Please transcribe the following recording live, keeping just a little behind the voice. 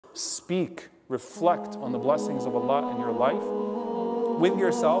speak, reflect on the blessings of Allah in your life, with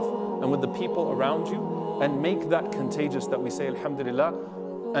yourself and with the people around you, and make that contagious that we say alhamdulillah,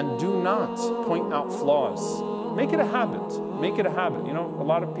 and do not point out flaws. Make it a habit. Make it a habit. You know, a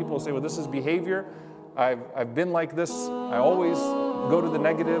lot of people say, well, this is behavior. I've been like this. I always go to the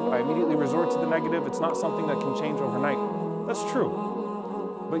negative. I immediately resort to the negative. It's not something that can change overnight. That's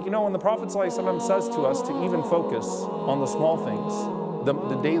true. But you know, when the Prophet ﷺ says to us to even focus on the small things,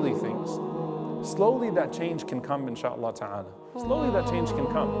 the daily things, slowly that change can come, inshaAllah ta'ala. Slowly that change can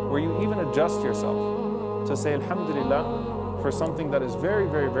come, where you even adjust yourself to say alhamdulillah for something that is very,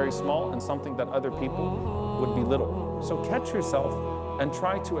 very, very small and something that other people would belittle. So catch yourself and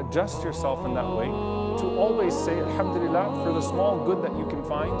try to adjust yourself in that way to always say alhamdulillah for the small good that you can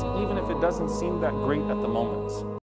find, even if it doesn't seem that great at the moment.